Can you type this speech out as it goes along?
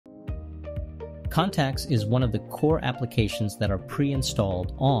Contacts is one of the core applications that are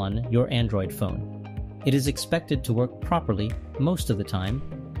pre-installed on your Android phone. It is expected to work properly most of the time,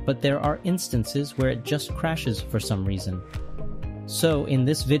 but there are instances where it just crashes for some reason. So in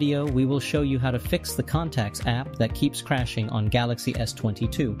this video, we will show you how to fix the Contacts app that keeps crashing on Galaxy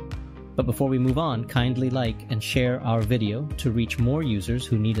S22. But before we move on, kindly like and share our video to reach more users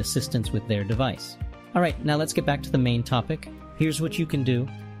who need assistance with their device. Alright, now let's get back to the main topic. Here's what you can do.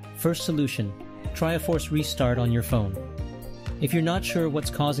 First solution, try a force restart on your phone. If you're not sure what's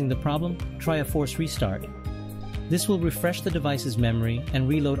causing the problem, try a force restart. This will refresh the device's memory and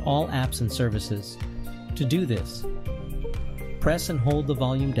reload all apps and services. To do this, press and hold the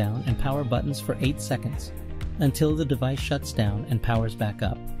volume down and power buttons for 8 seconds until the device shuts down and powers back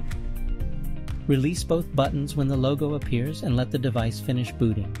up. Release both buttons when the logo appears and let the device finish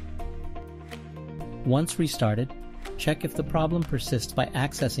booting. Once restarted, check if the problem persists by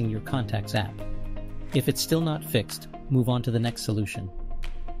accessing your Contacts app. If it's still not fixed, move on to the next solution.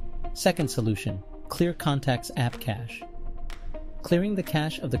 Second solution, clear Contacts app cache. Clearing the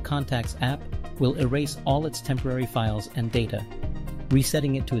cache of the Contacts app will erase all its temporary files and data,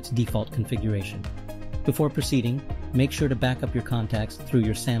 resetting it to its default configuration. Before proceeding, make sure to back up your contacts through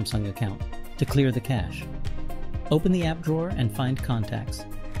your Samsung account to clear the cache. Open the app drawer and find Contacts.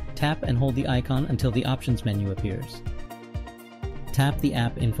 Tap and hold the icon until the options menu appears. Tap the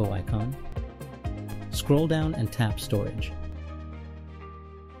app info icon. Scroll down and tap Storage.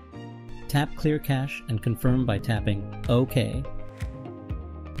 Tap Clear Cache and confirm by tapping OK.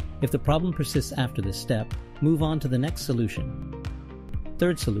 If the problem persists after this step, move on to the next solution.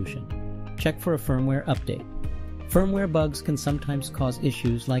 Third solution, check for a firmware update. Firmware bugs can sometimes cause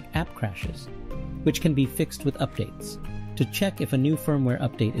issues like app crashes, which can be fixed with updates. To check if a new firmware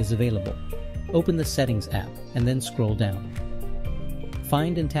update is available, open the Settings app and then scroll down.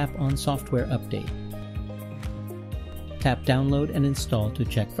 Find and tap on Software Update. Tap Download and Install to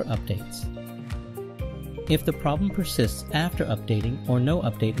check for updates. If the problem persists after updating or no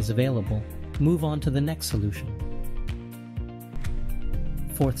update is available, move on to the next solution.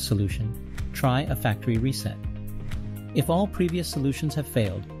 Fourth solution, try a factory reset. If all previous solutions have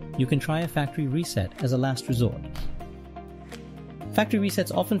failed, you can try a factory reset as a last resort. Factory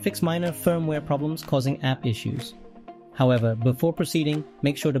resets often fix minor firmware problems causing app issues. However, before proceeding,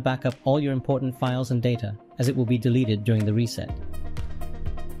 make sure to back up all your important files and data, as it will be deleted during the reset.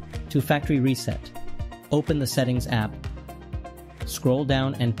 To factory reset, open the Settings app, scroll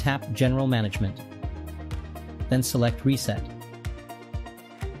down and tap General Management, then select Reset.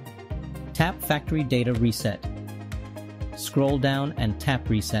 Tap Factory Data Reset. Scroll down and tap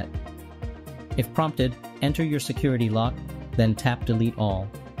Reset. If prompted, enter your security lock, then tap Delete All.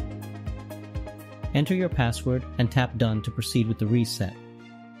 Enter your password and tap Done to proceed with the reset.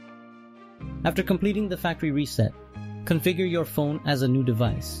 After completing the factory reset, configure your phone as a new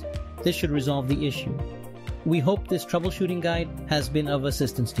device. This should resolve the issue. We hope this troubleshooting guide has been of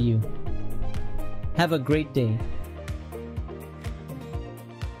assistance to you. Have a great day.